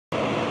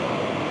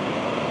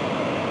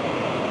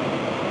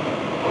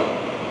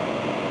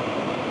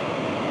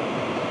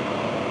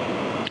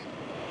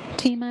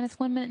T-minus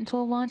 1 minute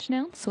until launch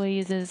now.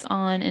 Soyuz is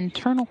on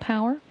internal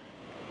power.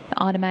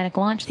 The automatic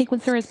launch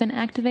sequencer has been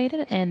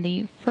activated, and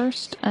the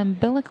first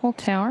umbilical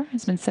tower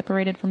has been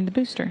separated from the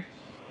booster.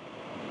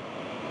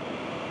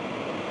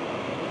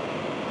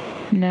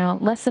 Now,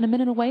 less than a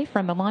minute away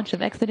from the launch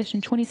of Expedition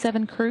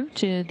 27 crew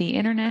to the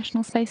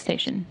International Space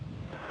Station.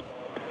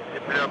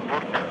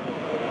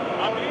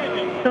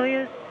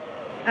 Soyuz,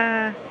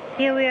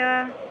 here we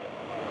are.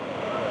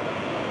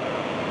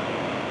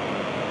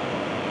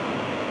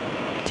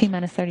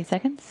 T-minus 30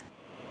 seconds.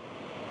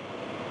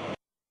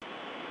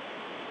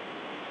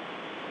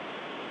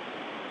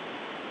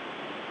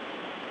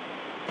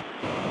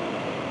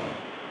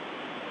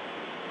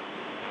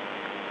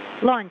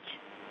 Launch.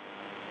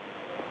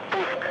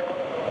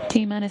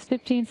 T-minus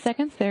 15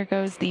 seconds. There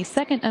goes the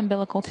second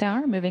umbilical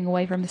tower, moving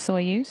away from the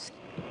Soyuz.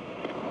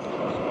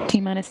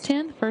 T-minus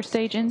 10. First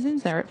stage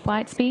engines are at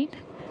flight speed.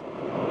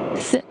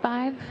 Sit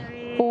 5,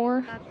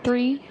 4,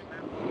 3,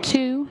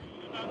 2,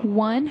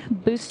 1.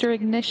 Booster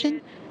ignition.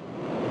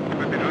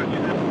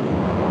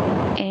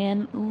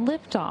 And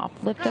liftoff.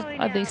 Liftoff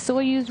of the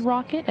Soyuz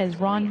rocket as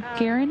Ron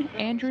Garan,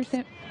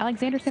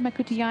 Alexander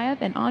Samokutyaev,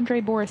 and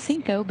Andrey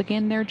Borisenko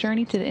begin their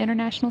journey to the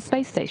International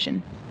Space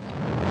Station.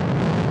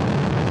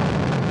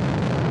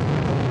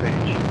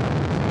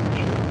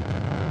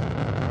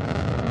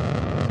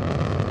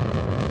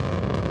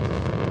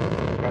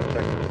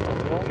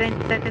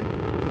 Seconds.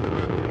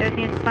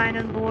 Everything is fine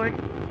on board.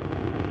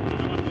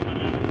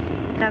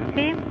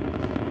 Copy.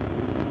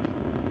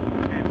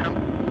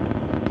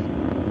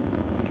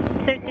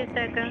 30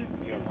 seconds.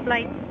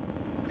 Flight.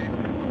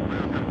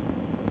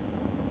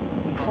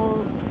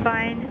 All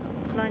fine.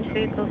 Launch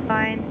vehicle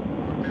fine.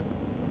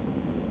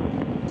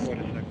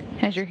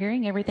 As you're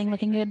hearing, everything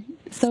looking good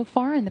so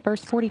far in the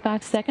first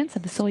 45 seconds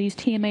of the Soyuz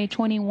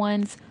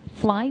TMA-21's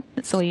flight.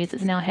 The Soyuz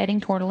is now heading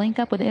toward a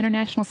link-up with the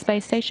International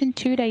Space Station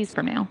 2 days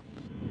from now.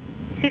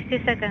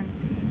 50 seconds.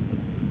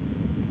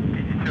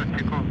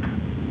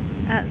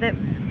 The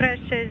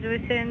pressure is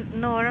within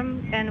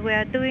norm, and we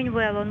are doing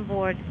well on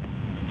board.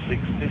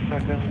 60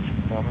 seconds,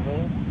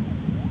 nominal.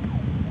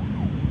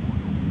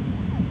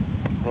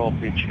 Roll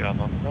pitch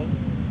nominal.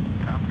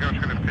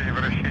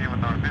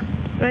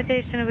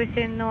 Rotation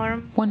within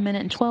norm. 1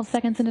 minute and 12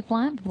 seconds into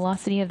flight. The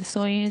velocity of the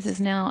Soyuz is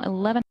now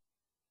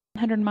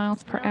 1,100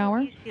 miles per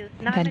hour. We've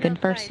had good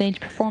first stage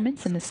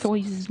performance, and the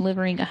Soyuz is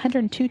delivering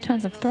 102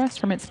 tons of thrust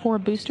from its 4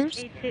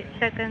 boosters. 80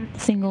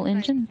 seconds. Single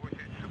engine.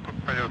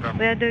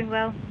 We are doing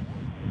well.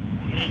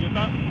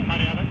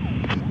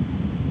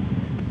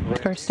 The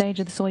first stage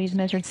of the Soyuz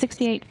measured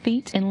 68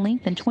 feet in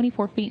length and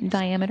 24 feet in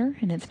diameter,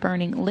 and it's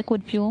burning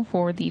liquid fuel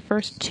for the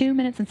first 2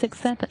 minutes and 6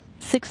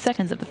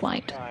 seconds of the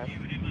flight.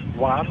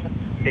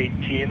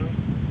 1:18.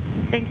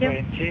 Thank you.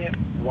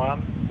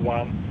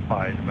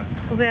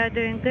 21:15. We are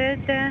doing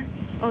good.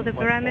 All the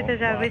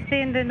parameters are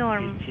within the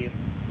norm.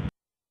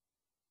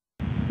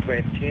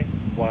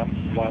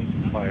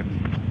 21:15.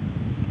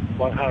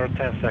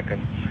 110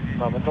 seconds.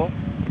 Nominal.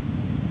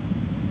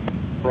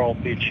 Roll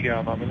pitch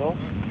nominal.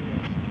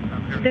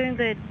 Doing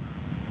good.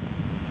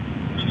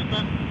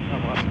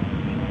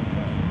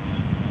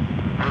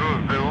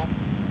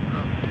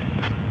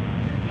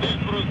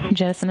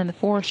 Jettison and the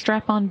 4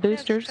 strap-on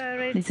boosters.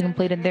 These have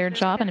completed their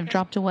job and have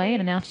dropped away at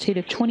an altitude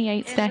of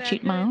 28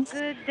 statute miles.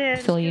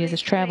 Soyuz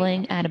is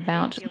traveling at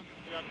about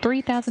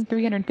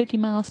 3,350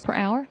 miles per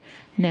hour,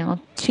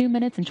 now 2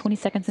 minutes and 20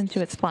 seconds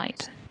into its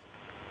flight.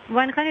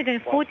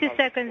 140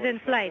 seconds in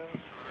flight.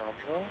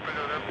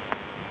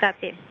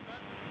 Copy.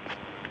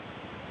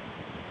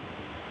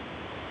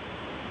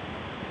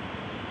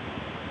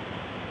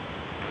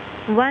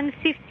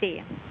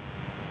 $150.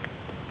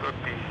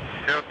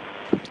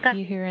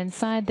 You hear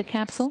inside the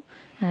capsule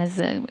as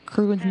the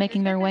crew is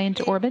making their way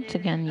into orbit.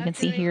 Again, you can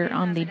see here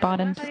on the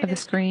bottom of the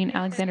screen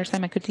Alexander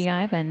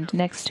Samokutyaev, and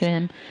next to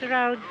him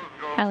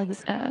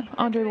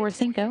Andrey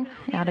Borisenko.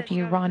 Out of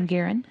view, Ron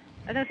Garan.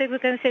 I don't think we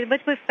can see it,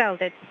 but we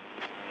felt it.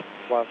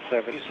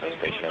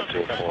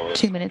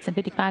 2 minutes and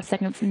 55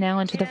 seconds now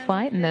into the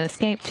flight, and the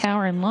escape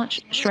tower and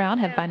launch shroud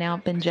have by now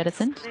been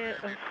jettisoned. The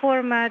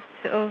format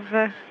of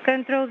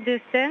control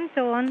descent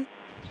on.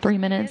 3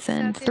 minutes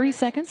and 3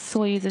 seconds.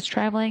 Soyuz is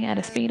traveling at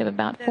a speed of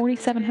about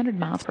 4,700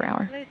 miles per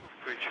hour.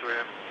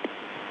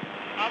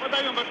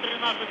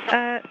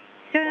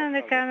 Turn on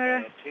the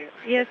camera.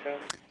 Yes.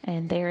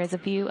 And there is a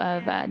view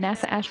of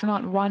NASA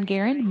astronaut Ron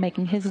Garan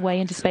making his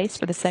way into space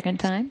for the second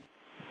time.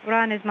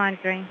 Ron is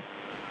monitoring.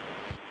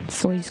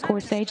 Soyuz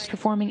core stage is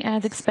performing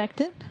as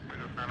expected.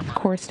 The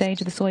core stage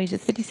of the Soyuz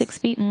is 56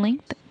 feet in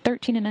length,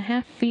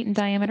 13.5 feet in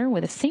diameter,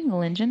 with a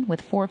single engine with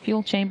 4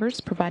 fuel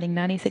chambers, providing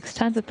 96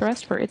 tons of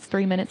thrust for its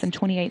 3 minutes and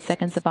 28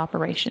 seconds of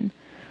operation.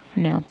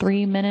 We're now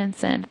 3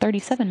 minutes and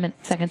 37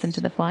 seconds into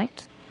the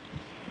flight.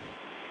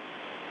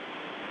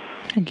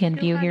 Again,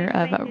 view here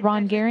of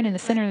Ron Garan in the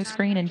center of the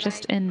screen, and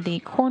just in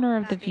the corner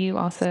of the view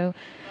also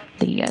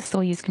the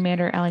Soyuz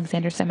commander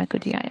Alexander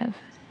Samokutyaev.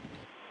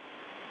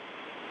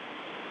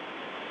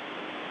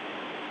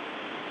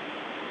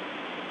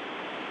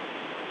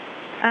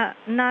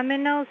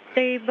 Nominal,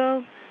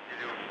 stable.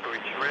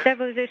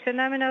 Stabilization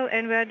nominal,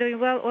 and we are doing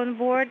well on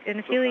board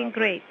and feeling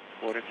great.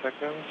 40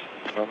 seconds,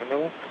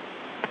 nominal.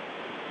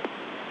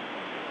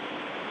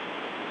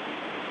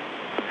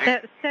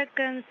 The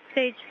second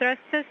stage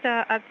thrusters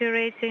are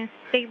operating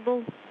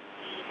stable.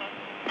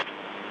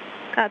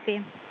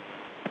 Copy.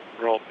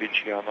 Roll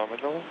PGR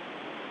nominal.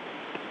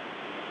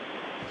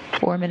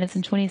 4 minutes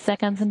and 20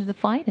 seconds into the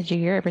flight as you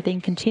hear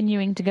everything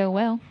continuing to go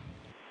well.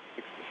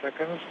 60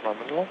 seconds,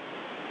 nominal.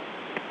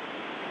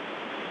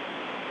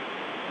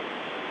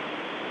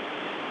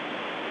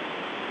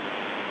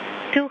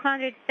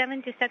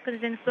 $270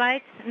 seconds in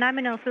flight.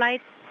 Nominal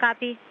flight.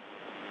 Copy.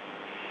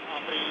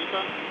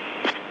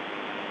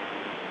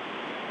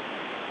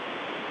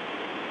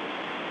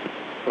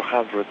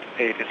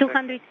 $280.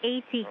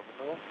 280.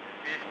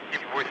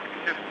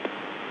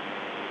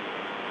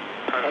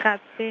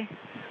 Copy.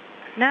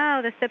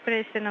 Now the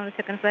separation of the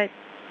second flight.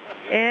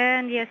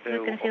 And yes,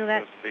 we can feel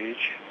that.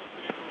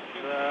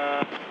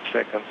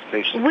 Second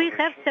stage. We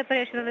have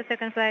separation of the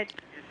second flight.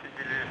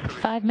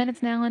 5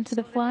 minutes now into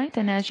the flight,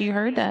 and as you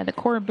heard, the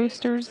core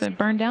boosters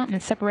burned out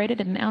and separated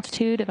at an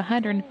altitude of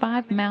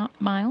 105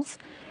 miles.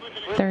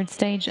 Third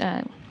stage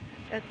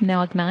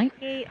now ignite.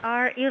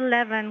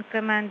 R11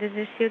 command is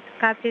issued.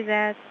 Copy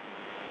that.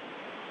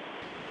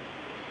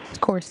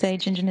 Core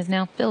stage engine has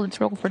now filled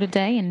its role for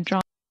today and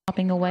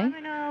dropping away.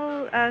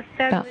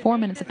 About 4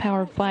 minutes of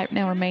power of flight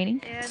now remaining.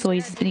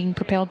 Soyuz is being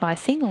propelled by a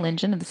single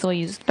engine of the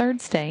Soyuz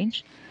third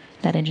stage.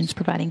 That engine is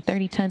providing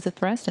 30 tons of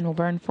thrust and will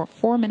burn for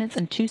 4 minutes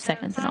and 2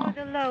 seconds in all.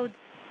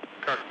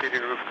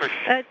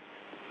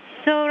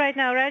 So right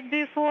now, right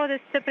before the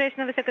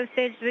separation of the second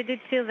stage, we did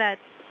feel that.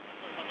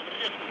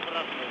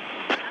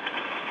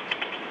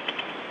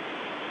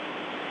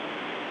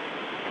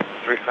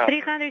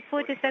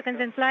 $340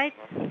 seconds in flight.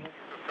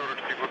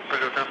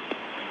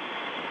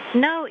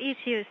 No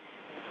issues.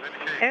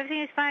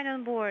 Everything is fine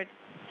on board.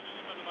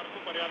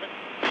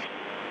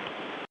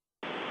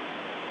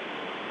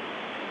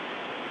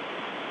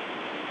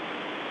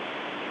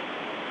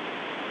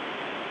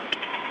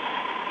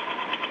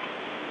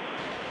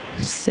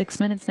 Six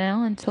minutes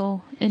now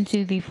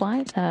into the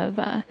flight of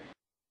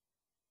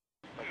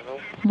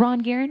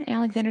Ron Garan,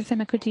 Alexander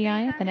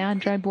Samokutyaev, and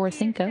Andrey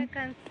Borisenko.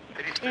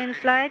 In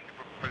flight,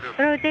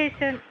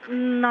 rotation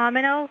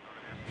nominal.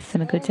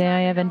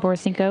 Samokutyaev and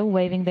Borisenko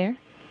waving there.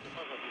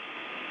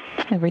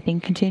 Everything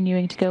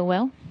continuing to go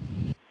well.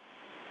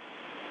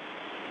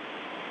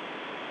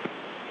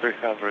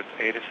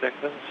 380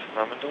 seconds,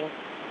 nominal.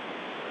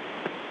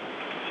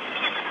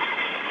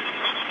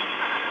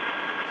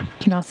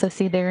 You can also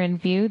see there in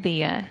view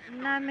the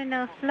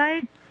nominal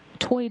flight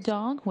toy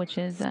dog, which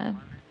is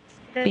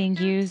being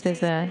used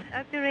as a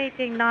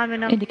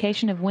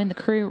indication of when the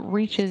crew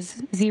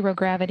reaches zero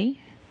gravity.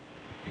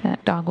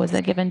 That dog was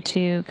given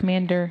to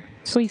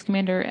Soyuz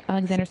Commander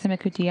Alexander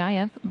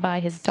Samokutyaev by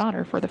his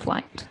daughter for the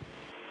flight.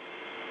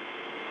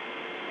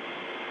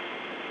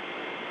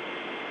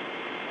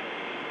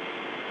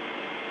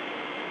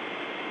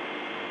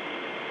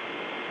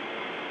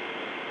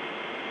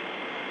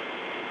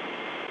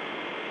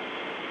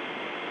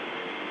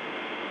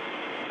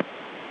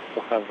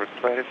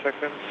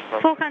 Seconds.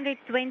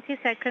 420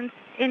 seconds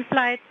in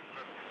flight.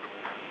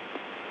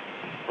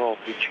 Roll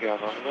PGR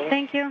nominal.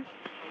 Thank you.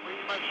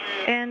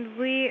 And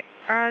we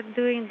are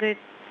doing good.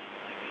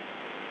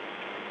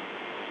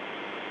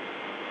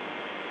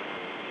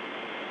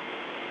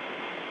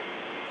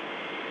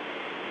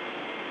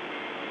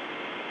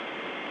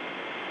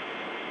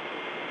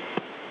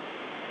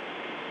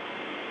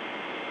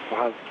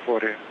 Have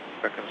 40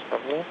 seconds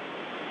nominal.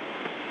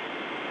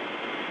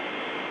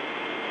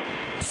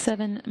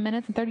 7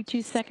 minutes and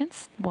 32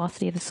 seconds.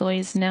 Velocity of the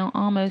Soyuz now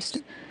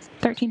almost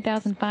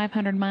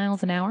 13,500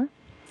 miles an hour.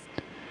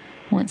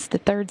 Once the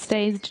third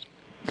stage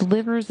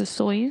delivers the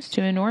Soyuz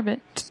to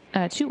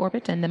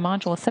orbit and the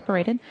module is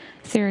separated,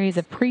 a series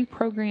of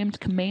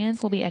pre-programmed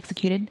commands will be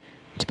executed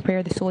to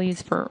prepare the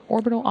Soyuz for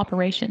orbital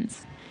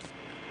operations.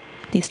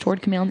 These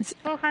stored commands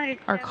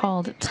are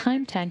called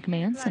time tag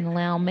commands and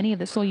allow many of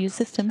the Soyuz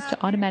systems to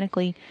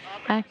automatically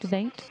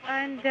activate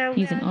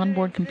using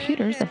onboard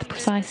computers at the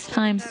precise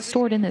times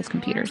stored in those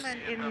computers.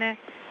 In the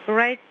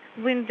right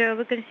window,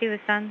 we can see the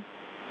sun.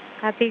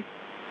 Copy.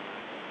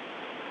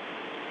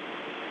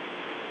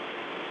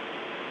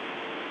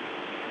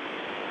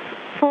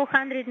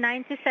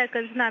 $490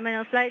 seconds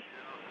nominal flight.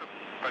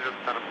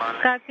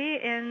 Copy,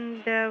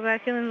 and we're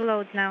feeling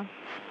load now.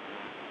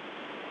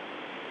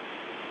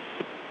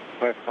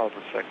 500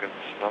 seconds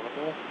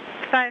nominal.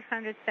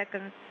 500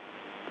 seconds.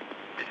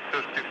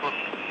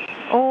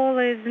 All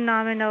is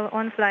nominal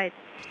on flight.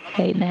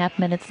 8.5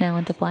 minutes now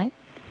into flight.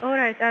 All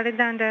right,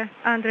 Alexander,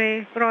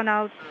 Andrey,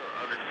 Ronald.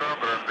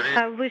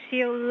 I wish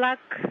you luck.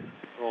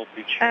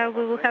 We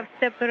will have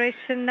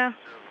separation now.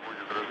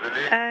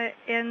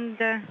 And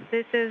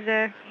this is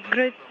a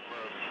great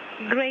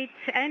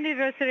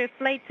anniversary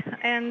flight,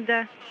 and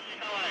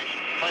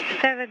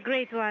have a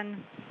great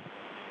one.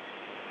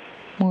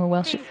 More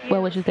well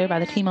wishes there by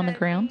the team on the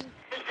ground.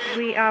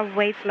 We are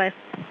weightless.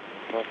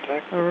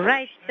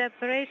 Right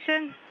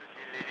separation.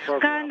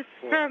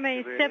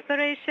 Confirming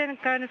separation,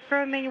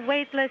 confirming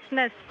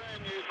weightlessness.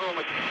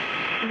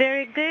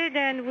 Very good,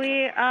 and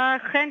we are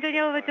handing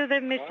over to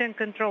the mission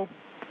control.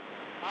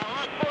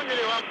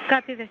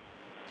 Copy this.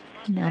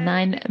 Now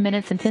 9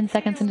 minutes and 10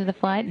 seconds into the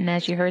flight, and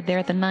as you heard there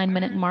at the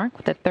 9-minute mark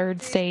with the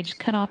third stage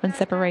cutoff and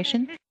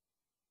separation.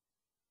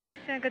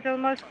 Mission Control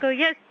Moscow,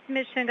 yes,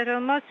 Mission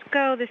Control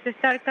Moscow, this is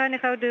Tarkani,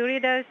 how do you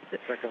read us?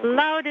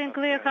 Loud and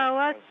clear, how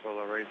us?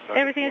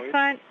 Everything is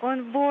fine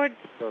on board.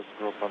 First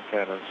group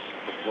antennas.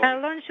 Our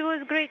launch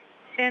was great,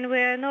 and we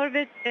are in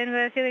orbit, and we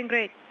are feeling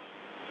great.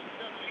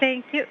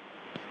 Thank you.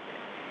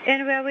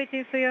 And we are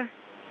waiting for your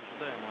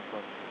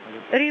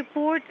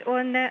report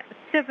on the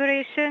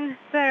separation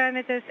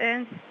parameters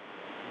and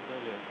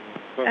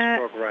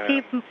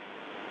keep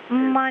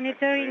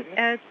monitoring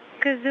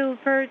Kazoo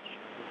perch.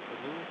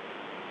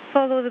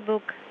 Follow the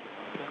book.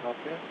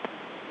 Copy.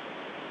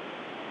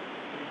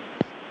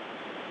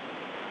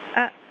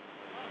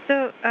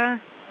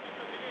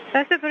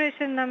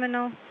 Separation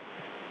nominal.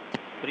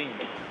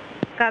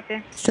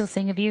 Copy. Still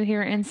seeing a view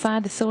here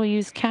inside the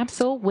Soyuz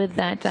capsule with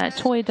that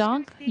toy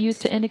dog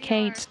used to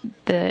indicate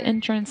the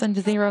entrance into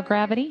zero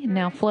gravity,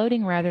 now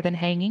floating rather than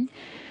hanging.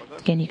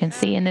 Again, you can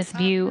see in this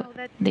view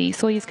the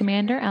Soyuz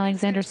commander,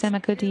 Alexander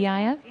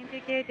Samokutyaev,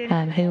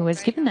 who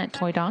was given that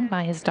toy dog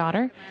by his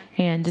daughter,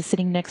 and is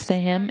sitting next to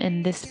him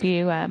in this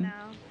view,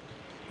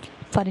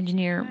 flight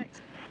engineer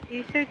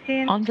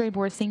Andrey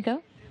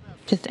Borisenko.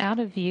 Just out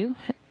of view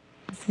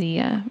is the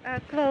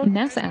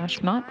NASA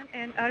astronaut,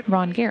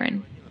 Ron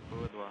Garan.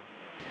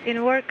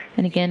 In work.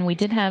 And again, we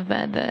did have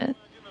the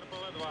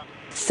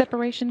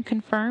separation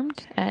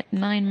confirmed at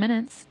 9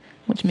 minutes,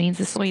 which means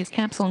the Soyuz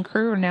capsule and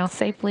crew are now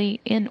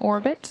safely in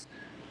orbit.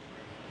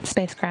 The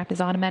spacecraft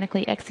is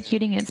automatically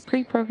executing its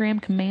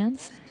pre-programmed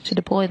commands to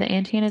deploy the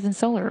antennas and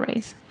solar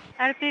arrays.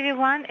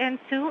 RPV-1 and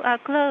 2 are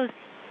closed.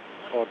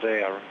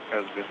 ODR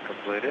has been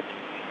completed.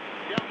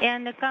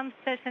 And the comm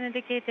station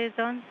indicator is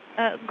on.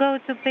 Go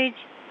to page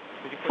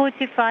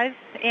 45,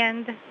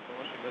 and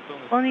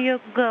on your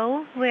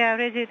go, we are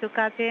ready to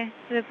copy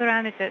the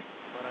parameters.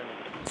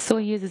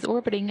 Soyuz is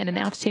orbiting at an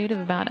altitude of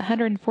about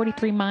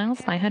 143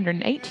 miles by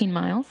 118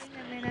 miles.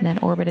 And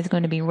that orbit is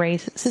going to be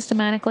raised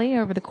systematically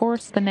over the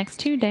course of the next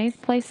 2 days,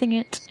 placing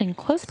it in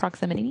close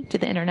proximity to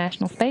the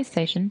International Space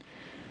Station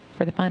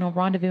for the final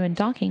rendezvous and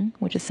docking,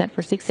 which is set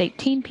for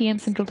 6:18 p.m.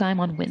 Central Time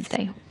on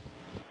Wednesday.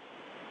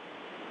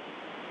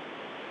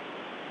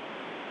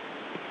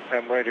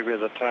 I'm ready with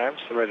the times,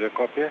 ready to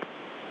copy.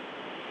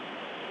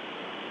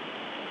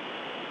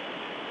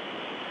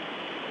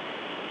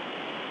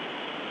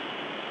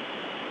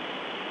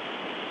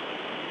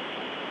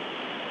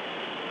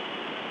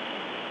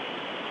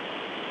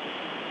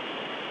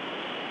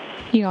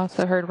 You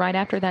also heard right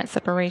after that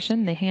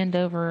separation the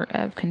handover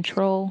of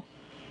control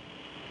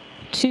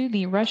to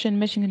the Russian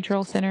Mission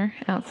Control Center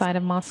outside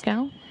of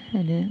Moscow.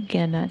 And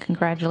again,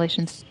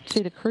 congratulations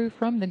to the crew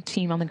from the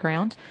team on the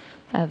ground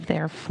of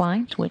their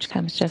flight, which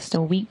comes just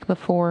a week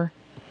before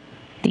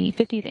the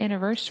 50th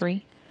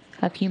anniversary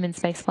of human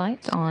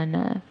spaceflight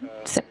on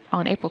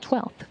April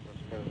 12th.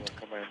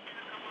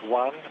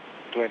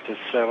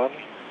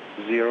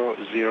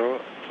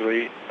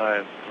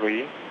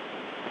 1:27:00393.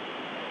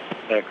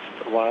 Next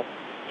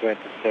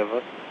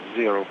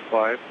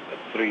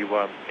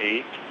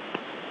 1:27:05318.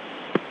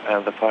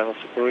 And the final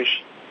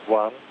separation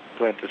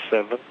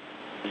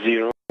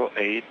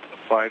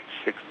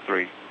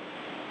 1:27:08563.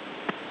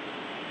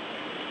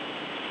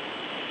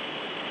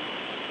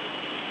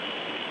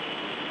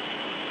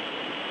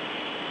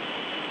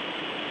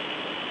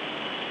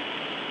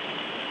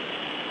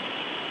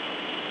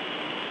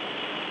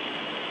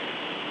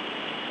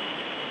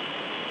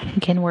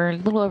 Again, we're a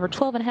little over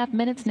 12.5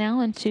 minutes now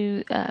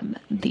into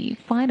the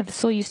flight of the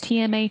Soyuz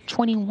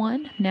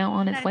TMA-21, now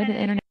on its way to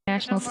the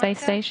International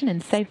Space Station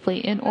and safely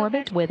in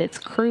orbit with its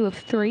crew of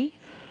 3,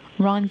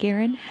 Ron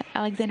Garan,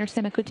 Alexander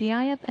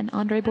Samokutyaev, and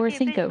Andrey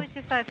Borisenko.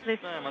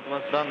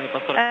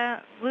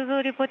 We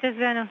will report as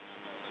well.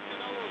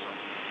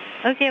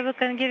 Okay, we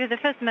can give you the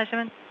first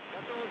measurement.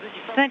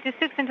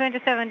 26 and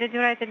 27, did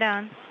you write it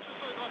down?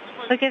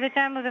 Okay, the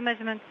time of the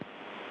measurement.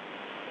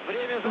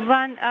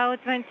 1 hour,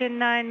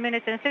 29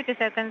 minutes and 30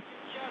 seconds.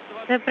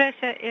 The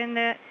pressure in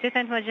the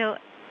descent module,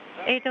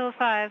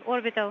 805,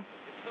 orbital,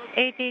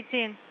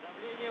 818.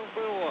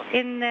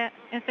 In the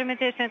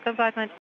instrumentation compartment,